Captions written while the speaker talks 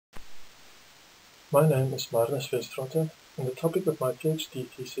My name is Marnus Weststrate, and the topic of my PhD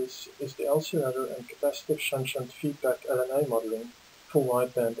thesis is the LC-Leer and Capacitive Shunt-Sjunt feedback LNA modeling for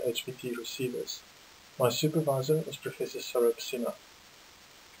Wideband HBT Receivers. My supervisor is Professor Saurabh Sinha.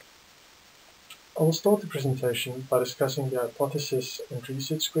 I will start the presentation by discussing the hypothesis and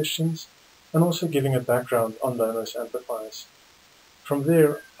research questions, and also giving a background on low noise amplifiers. From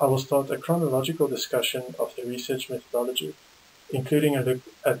there, I will start a chronological discussion of the research methodology, including a look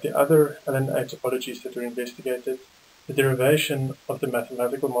at the other LNA topologies that were investigated, the derivation of the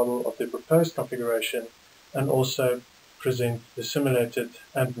mathematical model of the proposed configuration, and also present the simulated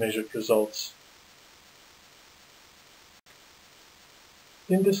and measured results.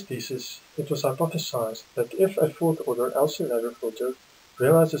 In this thesis, it was hypothesized that if a fourth-order LC-Leer filter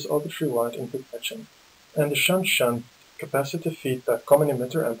realizes arbitrary wide input matching, and the Sjunt-Sjunt capacitive feedback common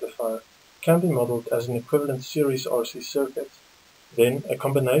emitter amplifier can be modeled as an equivalent series RC circuit, then a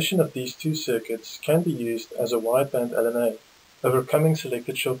combination of these two circuits can be used as a wideband LNA, overcoming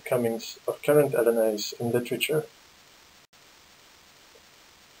selected shortcomings of current LNAs in literature.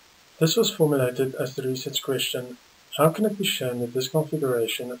 This was formulated as the research question: how can it be shown that this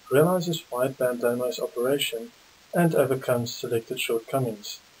configuration realizes wideband low noise operation and overcomes selected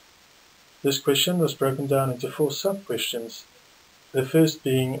shortcomings? This question was broken down into 4 sub-questions, the first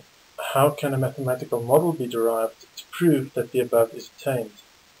being: how can a mathematical model be derived to prove that the above is attained?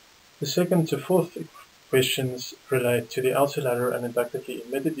 The second to fourth questions relate to the LC-Leer and inductively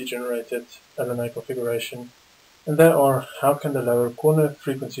immediately generated LNA configuration, and they are: how can the lower corner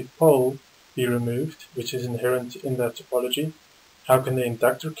frequency pole be removed, which is inherent in that topology? How can the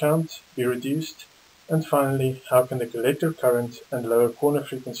inductor count be reduced? And finally, how can the collector current and lower corner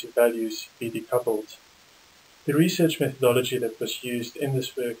frequency values be decoupled? The research methodology that was used in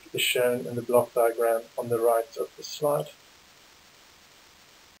this work is shown in the block diagram on the right of the slide.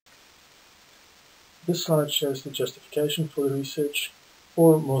 This slide shows the justification for the research,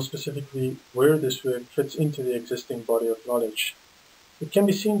 or more specifically, where this work fits into the existing body of knowledge. It can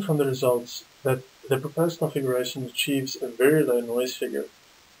be seen from the results that the proposed configuration achieves a very low noise figure,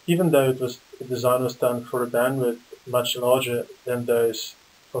 even though the design was done for a bandwidth much larger than those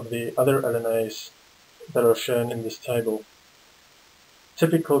of the other LNAs that are shown in this table.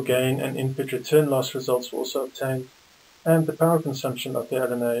 Typical gain and input return loss results were also obtained, and the power consumption of the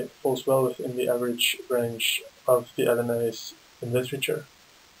LNA falls well within the average range of the LNAs in literature.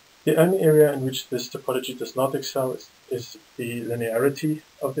 The only area in which this topology does not excel is the linearity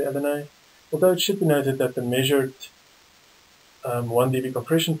of the LNA, although it should be noted that the measured 1 dB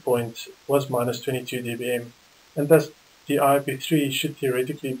compression point was minus 22 dBm, and thus the IIP3 should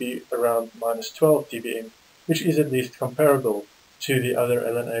theoretically be around minus 12 dBm, which is at least comparable to the other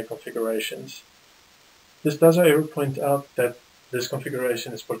LNA configurations. This does, however, point out that this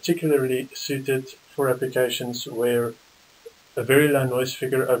configuration is particularly suited for applications where a very low noise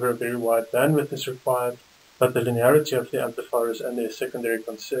figure over a very wide bandwidth is required, but the linearity of the amplifier is only a secondary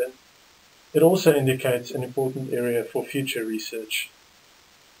concern. It also indicates an important area for future research.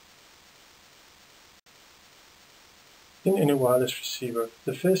 In any wireless receiver,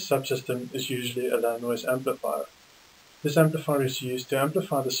 the first subsystem is usually a low noise amplifier. This amplifier is used to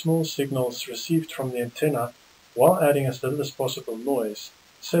amplify the small signals received from the antenna while adding as little as possible noise,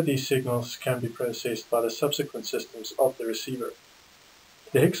 so these signals can be processed by the subsequent systems of the receiver.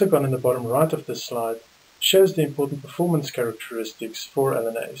 The hexagon in the bottom right of this slide shows the important performance characteristics for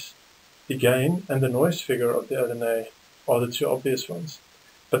LNAs. The gain and the noise figure of the LNA are the two obvious ones,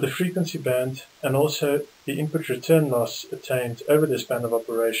 but the frequency band and also the input return loss attained over this band of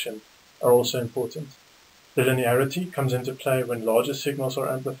operation are also important. The linearity comes into play when larger signals are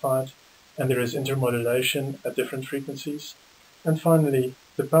amplified and there is intermodulation at different frequencies. And finally,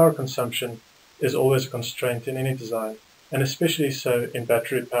 the power consumption is always a constraint in any design, and especially so in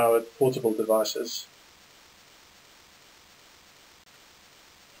battery-powered portable devices.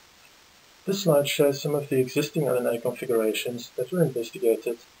 This slide shows some of the existing LNA configurations that were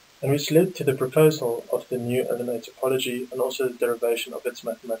investigated and which led to the proposal of the new LNA topology and also the derivation of its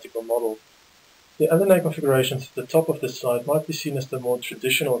mathematical model. The LNA configurations at the top of this slide might be seen as the more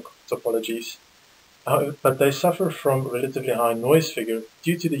traditional topologies, but they suffer from relatively high noise figure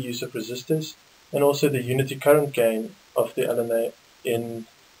due to the use of resistors and also the unity current gain of the LNA in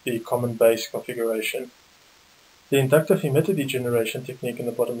the common base configuration. The inductive emitter degeneration technique in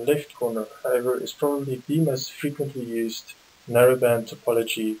the bottom left corner, however, is probably the most frequently used narrowband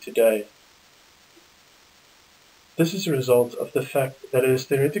topology today. This is a result of the fact that it is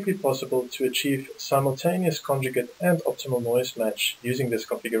theoretically possible to achieve simultaneous conjugate and optimal noise match using this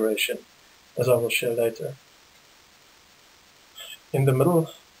configuration, as I will show later. In the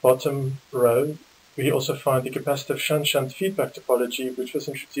middle bottom row, we also find the capacitive shunt-shunt feedback topology, which was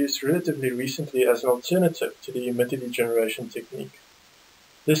introduced relatively recently as an alternative to the emitted degeneration technique.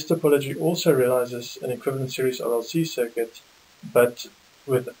 This topology also realizes an equivalent series RLC circuit, but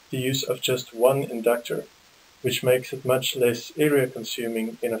with the use of just one inductor, which makes it much less area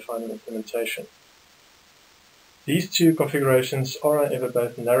consuming in a final implementation. These two configurations are however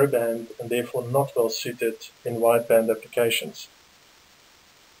both narrowband and therefore not well suited in wideband applications.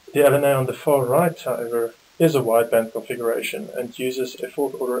 The LNA on the far right, however, is a wideband configuration and uses a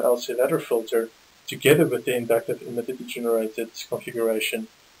fourth order LC-Leer filter together with the inductive emitted degenerated configuration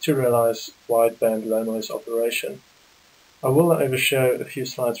to realize wideband low noise operation. I will however show a few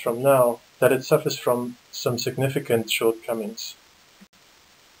slides from now that it suffers from some significant shortcomings.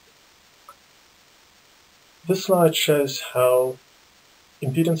 This slide shows how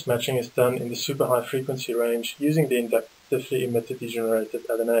impedance matching is done in the super high frequency range using the inductively emitted degenerated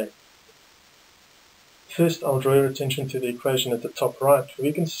LNA. First, I'll draw your attention to the equation at the top right, where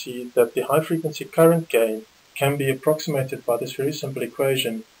we can see that the high frequency current gain can be approximated by this very simple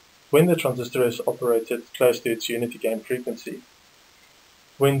equation when the transistor is operated close to its unity gain frequency.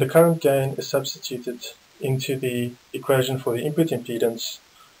 When the current gain is substituted into the equation for the input impedance,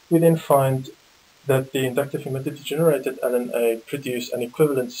 we then find that the inductive emitted degenerated LNA produce an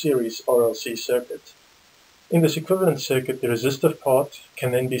equivalent series RLC circuit. In this equivalent circuit, the resistive part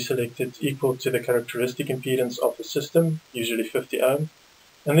can then be selected equal to the characteristic impedance of the system, usually 50 ohm,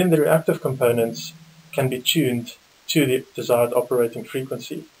 and then the reactive components can be tuned to the desired operating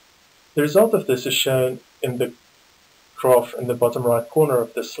frequency. The result of this is shown in the graph in the bottom right corner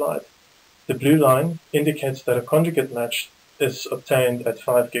of this slide. The blue line indicates that a conjugate match is obtained at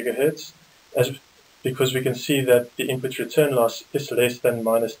 5 GHz, because we can see that the input return loss is less than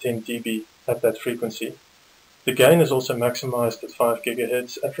minus 10 dB at that frequency. The gain is also maximized at 5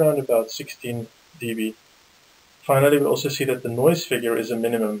 GHz at around about 16 dB. Finally, we also see that the noise figure is a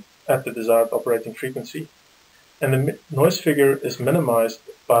minimum at the desired operating frequency. And the noise figure is minimized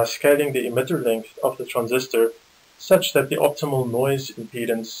by scaling the emitter length of the transistor such that the optimal noise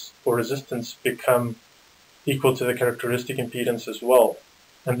impedance or resistance become equal to the characteristic impedance as well.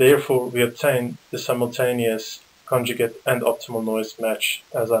 And therefore we obtain the simultaneous conjugate and optimal noise match,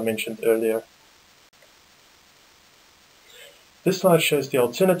 as I mentioned earlier. This slide shows the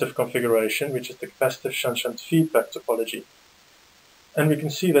alternative configuration, which is the capacitive shunt-shunt feedback topology. And we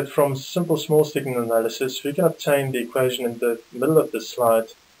can see that from simple small signal analysis, we can obtain the equation in the middle of this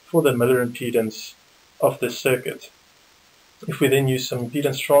slide for the Miller impedance of this circuit. If we then use some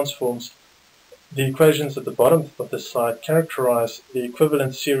impedance transforms, the equations at the bottom of this slide characterize the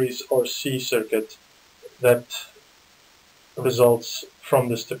equivalent series RC circuit that results from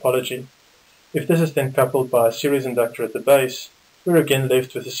this topology. If this is then coupled by a series inductor at the base, we're again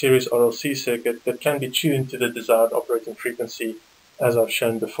left with a series RLC circuit that can be tuned to the desired operating frequency, as I've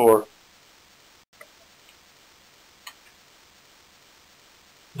shown before.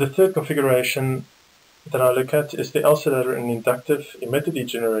 The third configuration that I look at is the LC-Leer and inductive emitted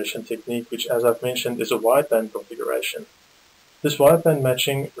degeneration technique, which, as I've mentioned, is a wideband configuration. This wideband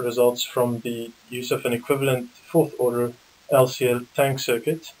matching results from the use of an equivalent fourth order LC tank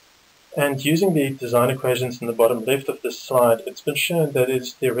circuit. And using the design equations in the bottom left of this slide, it's been shown that it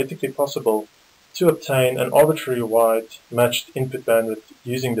is theoretically possible to obtain an arbitrary wide matched input bandwidth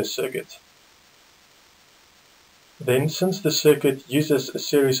using this circuit. Then, since the circuit uses a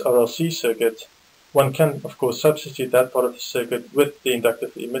series RLC circuit, one can, of course, substitute that part of the circuit with the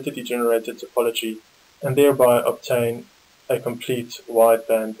inductively emitted degenerated topology and thereby obtain a complete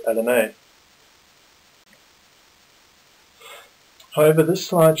wideband LNA. However, this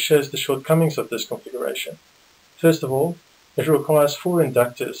slide shows the shortcomings of this configuration. First of all, it requires 4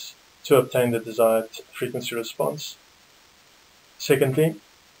 inductors to obtain the desired frequency response. Secondly,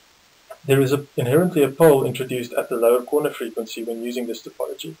 there is inherently a pole introduced at the lower corner frequency when using this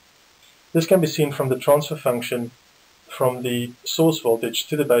topology. This can be seen from the transfer function from the source voltage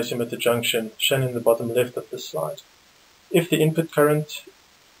to the base emitter junction, shown in the bottom left of this slide. If the input current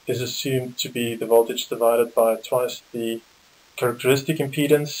is assumed to be the voltage divided by twice the characteristic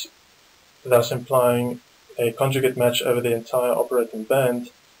impedance, thus implying a conjugate match over the entire operating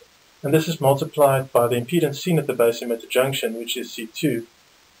band, and this is multiplied by the impedance seen at the base emitter junction, which is C2,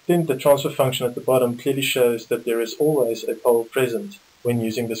 then the transfer function at the bottom clearly shows that there is always a pole present when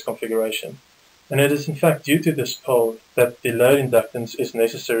using this configuration. And it is in fact due to this pole that the load inductance is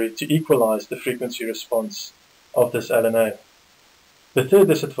necessary to equalize the frequency response of this LNA. The third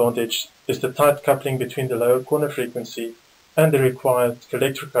disadvantage is the tight coupling between the lower corner frequency and the required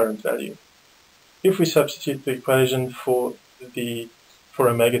collector current value. If we substitute the equation for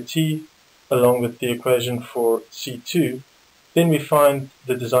omega t along with the equation for C2, then we find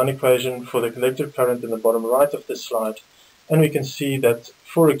the design equation for the collector current in the bottom right of this slide, and we can see that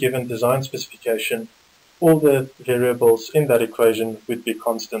for a given design specification, all the variables in that equation would be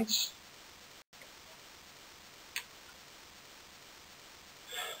constants.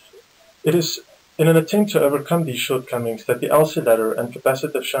 It is in an attempt to overcome these shortcomings that the LC-Leer and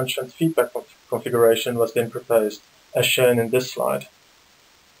capacitive shunt-shunt feedback configuration was then proposed, as shown in this slide.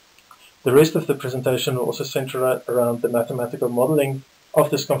 The rest of the presentation will also center around the mathematical modeling of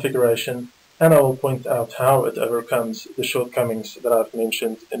this configuration, and I will point out how it overcomes the shortcomings that I've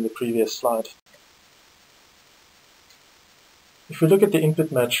mentioned in the previous slide. If we look at the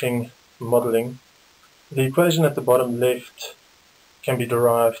input matching modeling, the equation at the bottom left can be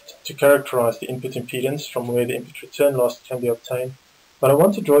derived to characterize the input impedance from where the input return loss can be obtained, but I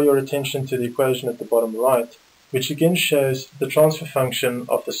want to draw your attention to the equation at the bottom right, which again shows the transfer function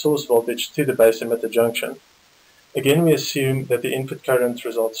of the source voltage to the base emitter junction. Again, we assume that the input current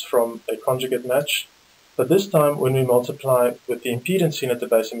results from a conjugate match, but this time when we multiply with the impedance seen at the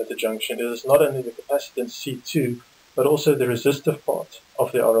base emitter junction, it is not only the capacitance C2, but also the resistive part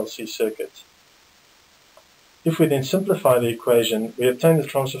of the RLC circuit. If we then simplify the equation, we obtain the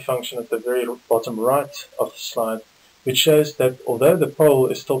transfer function at the very bottom right of the slide, which shows that although the pole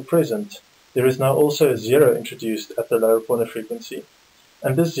is still present, there is now also a zero introduced at the lower corner frequency.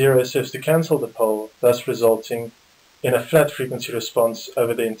 And this zero serves to cancel the pole, thus resulting in a flat frequency response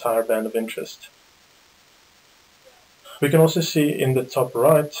over the entire band of interest. We can also see in the top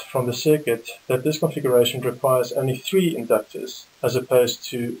right from the circuit that this configuration requires only 3 inductors as opposed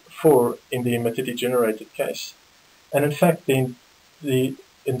to 4 in the emitter degenerated case. And in fact, the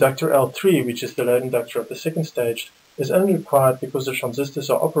inductor L3, which is the load inductor of the second stage, is only required because the transistors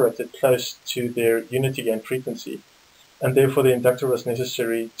are operated close to their unity gain frequency, and therefore the inductor was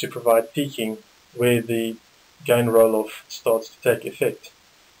necessary to provide peaking where the gain roll-off starts to take effect.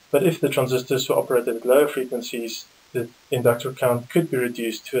 But if the transistors were operated at lower frequencies, the inductor count could be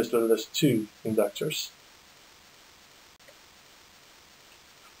reduced to as little as 2 inductors.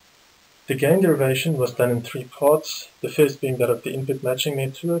 The gain derivation was done in 3 parts, the first being that of the input matching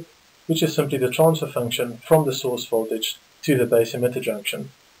network, which is simply the transfer function from the source voltage to the base emitter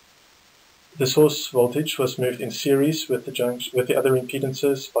junction. The source voltage was moved in series with the other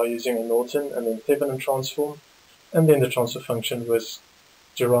impedances by using a Norton and then Thevenin transform, and then the transfer function was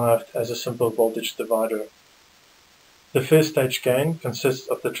derived as a simple voltage divider. The first stage gain consists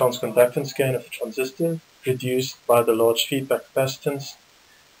of the transconductance gain of the transistor reduced by the large feedback capacitance,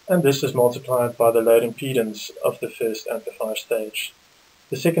 and this is multiplied by the load impedance of the first amplifier stage.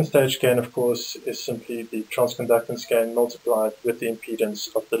 The second stage gain, of course, is simply the transconductance gain multiplied with the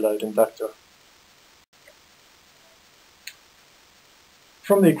impedance of the load inductor.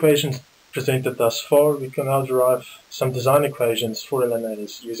 From the equations presented thus far, we can now derive some design equations for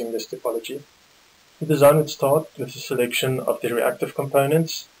LNAs using this topology. The design would start with the selection of the reactive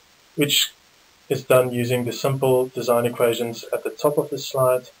components, which is done using the simple design equations at the top of the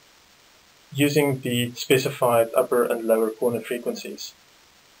slide, using the specified upper and lower corner frequencies.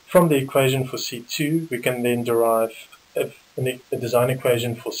 From the equation for C2, we can then derive a design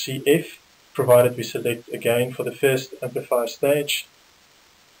equation for CF, provided we select a gain for the first amplifier stage.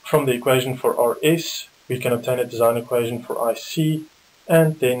 From the equation for RS, we can obtain a design equation for IC,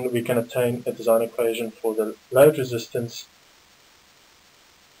 and then we can obtain a design equation for the load resistance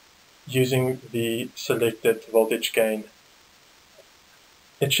using the selected voltage gain.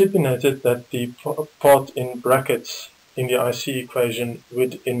 It should be noted that the part in brackets in the IC equation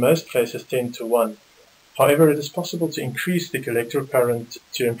would in most cases tend to 1. However, it is possible to increase the collector current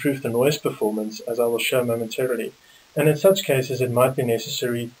to improve the noise performance, as I will show momentarily, and in such cases it might be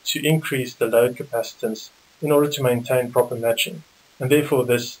necessary to increase the load capacitance in order to maintain proper matching, and therefore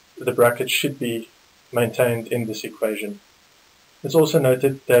the bracket should be maintained in this equation. It's also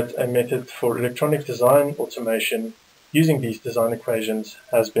noted that a method for electronic design automation using these design equations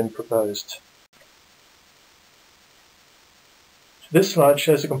has been proposed. This slide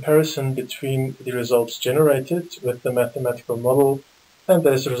shows a comparison between the results generated with the mathematical model and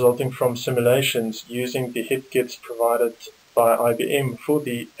those resulting from simulations using the hit kits provided by IBM for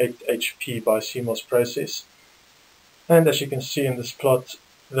the 8HP by CMOS process. And as you can see in this plot,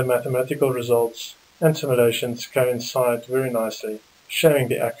 the mathematical results and simulations coincide very nicely, showing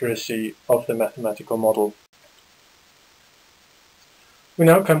the accuracy of the mathematical model. We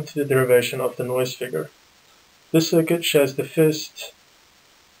now come to the derivation of the noise figure. This circuit shows the first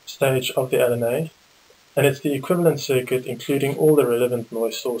stage of the LNA, and it's the equivalent circuit including all the relevant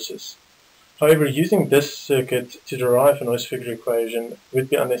noise sources. However, using this circuit to derive a noise figure equation would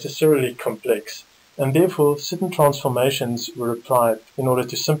be unnecessarily complex, and therefore certain transformations were applied in order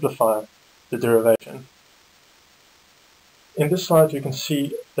to simplify the derivation. In this slide we can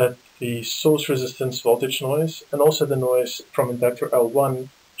see that the source resistance voltage noise and also the noise from inductor L1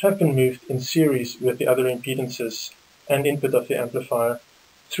 have been moved in series with the other impedances and input of the amplifier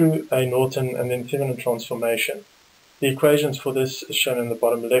through a Norton and then Thevenin transformation. The equations for this are shown in the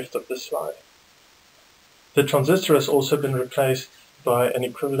bottom left of this slide. The transistor has also been replaced by an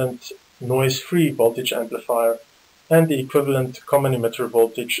equivalent noise-free voltage amplifier and the equivalent common emitter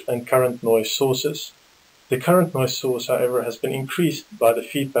voltage and current noise sources. The current noise source, however, has been increased by the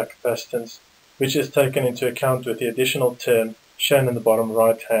feedback capacitance, which is taken into account with the additional term shown in the bottom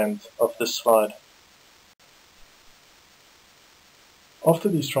right hand of this slide. After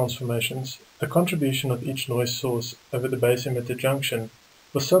these transformations, the contribution of each noise source over the base emitter junction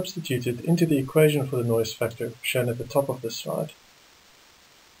was substituted into the equation for the noise factor shown at the top of this slide.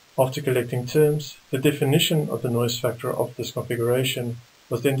 After collecting terms, the definition of the noise factor of this configuration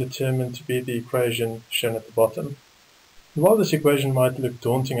was then determined to be the equation shown at the bottom. And while this equation might look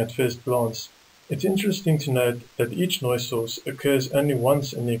daunting at first glance, it's interesting to note that each noise source occurs only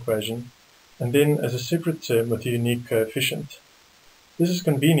once in the equation and then as a separate term with a unique coefficient. This is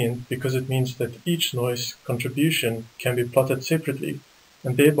convenient because it means that each noise contribution can be plotted separately,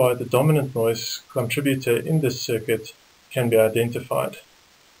 and thereby the dominant noise contributor in this circuit can be identified.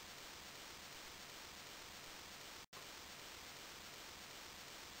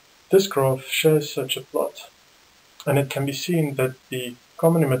 This graph shows such a plot, and it can be seen that the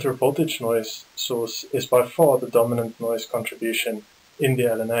common emitter voltage noise source is by far the dominant noise contribution in the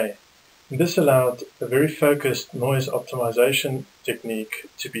LNA. And this allowed a very focused noise optimization technique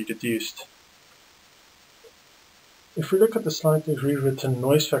to be deduced. If we look at the slightly rewritten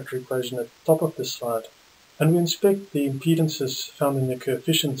noise factor equation at the top of this slide, and we inspect the impedances found in the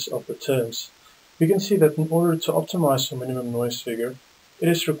coefficients of the terms, we can see that in order to optimize for minimum noise figure, it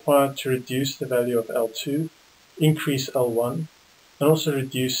is required to reduce the value of L2, increase L1, and also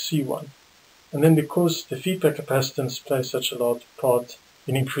reduce C1. And then because the feedback capacitance plays such a large part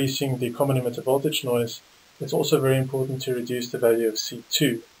in increasing the common emitter voltage noise, it's also very important to reduce the value of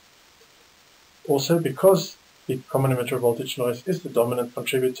C2. Also, because the common emitter voltage noise is the dominant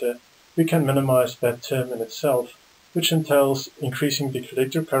contributor, we can minimize that term in itself, which entails increasing the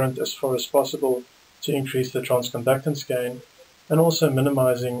collector current as far as possible to increase the transconductance gain, and also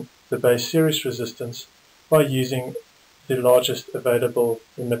minimizing the base series resistance by using the largest available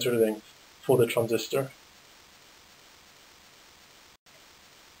emitter length for the transistor.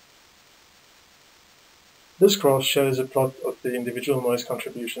 This graph shows a plot of the individual noise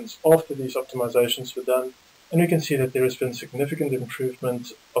contributions after these optimizations were done, and we can see that there has been significant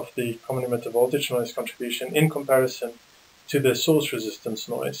improvement of the common emitter voltage noise contribution in comparison to the source resistance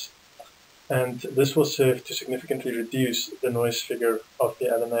noise. And this will serve to significantly reduce the noise figure of the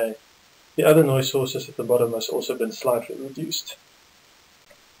LNA. The other noise sources at the bottom has also been slightly reduced.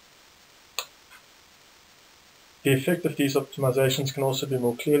 The effect of these optimizations can also be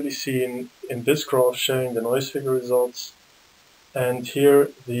more clearly seen in this graph showing the noise figure results. And here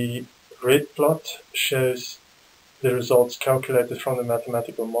the red plot shows the results calculated from the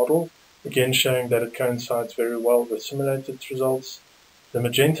mathematical model, again showing that it coincides very well with simulated results. The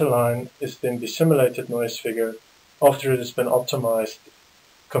magenta line is then the simulated noise figure after it has been optimized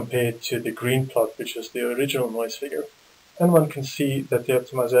compared to the green plot, which is the original noise figure. And one can see that the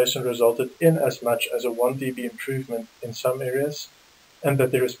optimization resulted in as much as a 1 dB improvement in some areas, and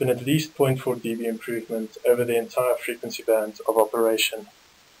that there has been at least 0.4 dB improvement over the entire frequency band of operation.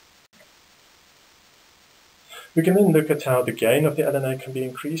 We can then look at how the gain of the LNA can be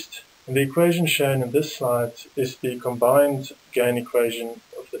increased. And the equation shown in this slide is the combined gain equation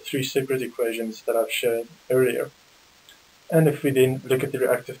of the three separate equations that I've shown earlier. And if we then look at the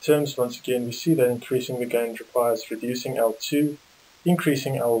reactive terms, once again we see that increasing the gain requires reducing L2,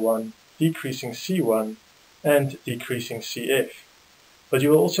 increasing L1, decreasing C1, and decreasing CF. But you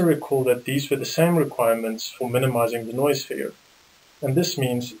will also recall that these were the same requirements for minimizing the noise figure. And this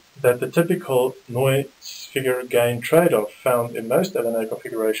means that the typical noise figure gain trade-off found in most LNA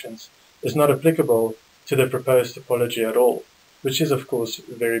configurations is not applicable to the proposed topology at all, which is of course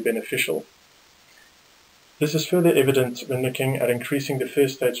very beneficial. This is further evident when looking at increasing the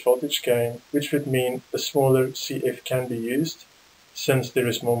first stage voltage gain, which would mean a smaller CF can be used, since there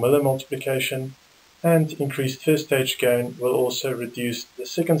is more Miller multiplication, and increased first stage gain will also reduce the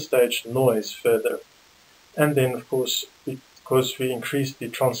second stage noise further. And then, of course, because we increase the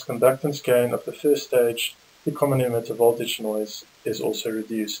transconductance gain of the first stage, the common emitter voltage noise is also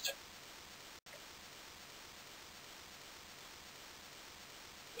reduced.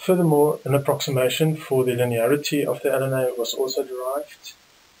 Furthermore, an approximation for the linearity of the LNA was also derived.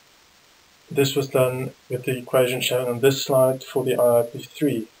 This was done with the equation shown on this slide for the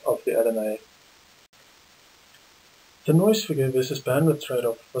IIP3 of the LNA. The noise figure versus bandwidth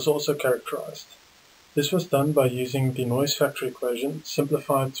trade-off was also characterized. This was done by using the noise factor equation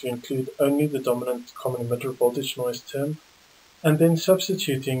simplified to include only the dominant common emitter voltage noise term, and then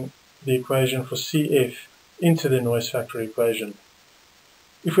substituting the equation for CF into the noise factor equation.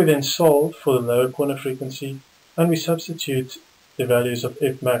 If we then solve for the lower corner frequency and we substitute the values of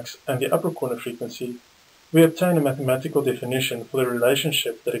Fmax and the upper corner frequency, we obtain a mathematical definition for the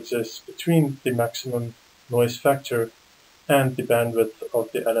relationship that exists between the maximum noise factor and the bandwidth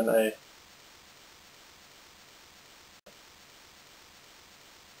of the LNA.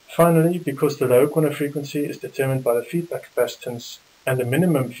 Finally, because the lower corner frequency is determined by the feedback capacitance and the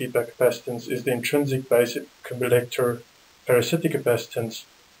minimum feedback capacitance is the intrinsic basic collector parasitic capacitance,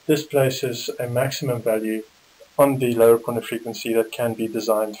 this places a maximum value on the lower corner frequency that can be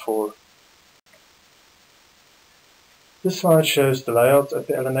designed for. This slide shows the layout of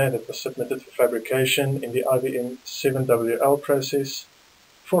the LNA that was submitted for fabrication in the IBM 7WL process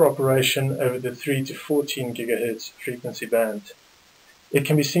for operation over the 3 to 14 GHz frequency band. It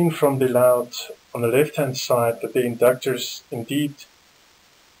can be seen from the layout on the left-hand side that the inductors indeed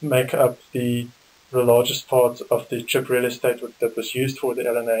make up the largest part of the chip real estate that was used for the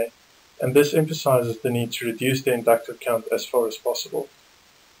LNA, and this emphasizes the need to reduce the inductor count as far as possible.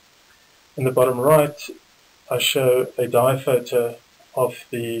 In the bottom right, I show a die photo of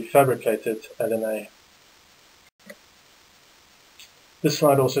the fabricated LNA. This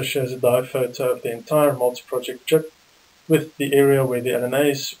slide also shows a die photo of the entire multi-project chip, with the area where the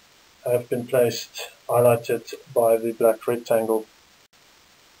LNAs have been placed highlighted by the black rectangle.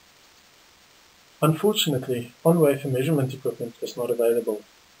 Unfortunately, on-wafer measurement equipment was not available,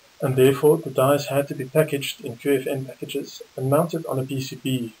 and therefore the dies had to be packaged in QFN packages and mounted on a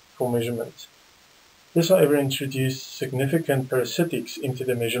PCB for measurement. This, however, introduced significant parasitics into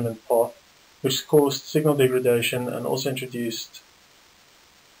the measurement path, which caused signal degradation and also introduced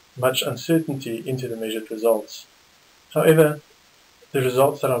much uncertainty into the measured results. However, the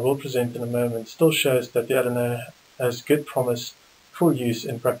results that I will present in a moment still shows that the LNA has good promise for use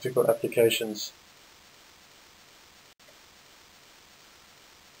in practical applications.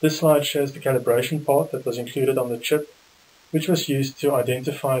 This slide shows the calibration part that was included on the chip, which was used to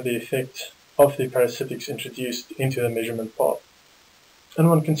identify the effect of the parasitics introduced into the measurement path. And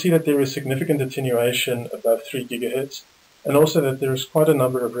one can see that there is significant attenuation above 3 GHz, and also that there is quite a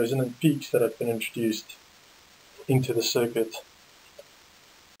number of resonant peaks that have been introduced into the circuit.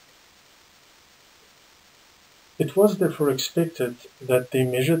 It was therefore expected that the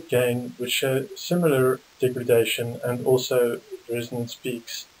measured gain would show similar degradation and also resonance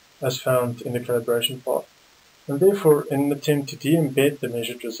peaks as found in the calibration path. And therefore, in an attempt to de-embed the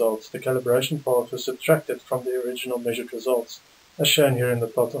measured results, the calibration path was subtracted from the original measured results, as shown here in the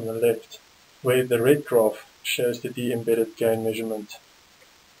plot on the left, where the red graph shows the de-embedded gain measurement.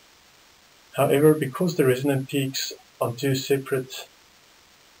 However, because the resonant peaks on two separate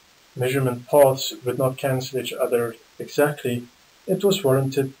measurement paths would not cancel each other exactly, it was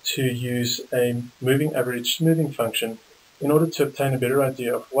warranted to use a moving average smoothing function in order to obtain a better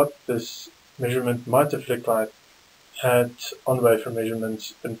idea of what this measurement might have looked like had on-wafer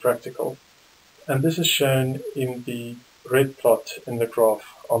measurements been practical. And this is shown in the red plot in the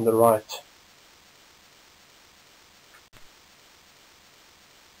graph on the right.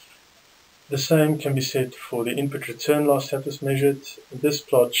 The same can be said for the input return loss that was measured. This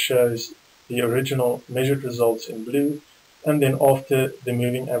plot shows the original measured results in blue, and then after the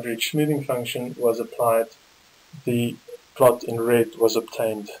moving average smoothing function was applied, the plot in red was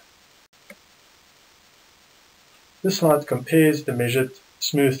obtained. This slide compares the measured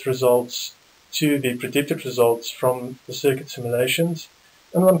smoothed results to the predicted results from the circuit simulations,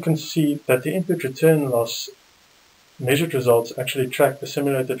 and one can see that the input return loss measured results actually track the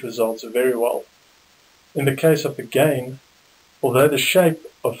simulated results very well. In the case of the gain, although the shape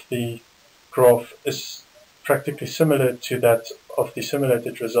of the graph is practically similar to that of the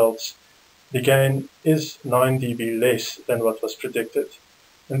simulated results, the gain is 9 dB less than what was predicted.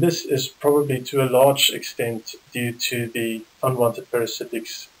 And this is probably to a large extent due to the unwanted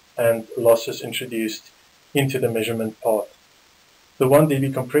parasitics and losses introduced into the measurement path. The 1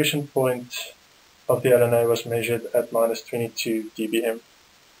 dB compression point of the LNA was measured at minus 22 dBm.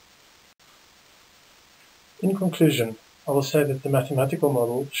 In conclusion, I will say that the mathematical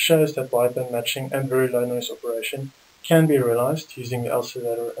model shows that wideband matching and very low noise operation can be realized using the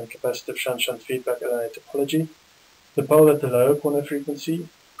LC-Leer and capacitive shunt-shunt feedback LNA topology. The pole at the lower corner frequency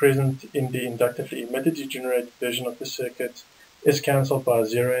present in the inductively emitted degenerated version of the circuit is cancelled by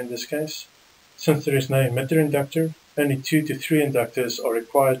 0 in this case. Since there is no emitter inductor, only 2 to 3 inductors are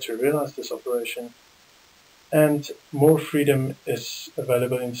required to realize this operation, and more freedom is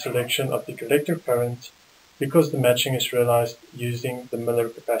available in selection of the collector current because the matching is realized using the Miller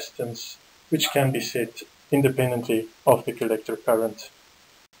capacitance, which can be set independently of the collector current.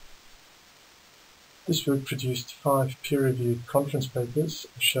 This work produced 5 peer-reviewed conference papers,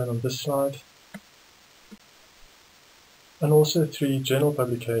 as shown on this slide, and also 3 journal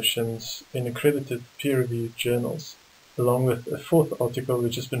publications in accredited peer-reviewed journals, along with a 4th article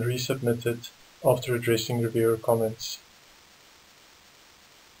which has been resubmitted after addressing reviewer comments.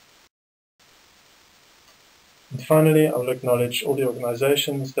 And finally, I will acknowledge all the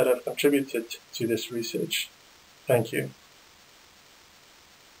organizations that have contributed to this research. Thank you.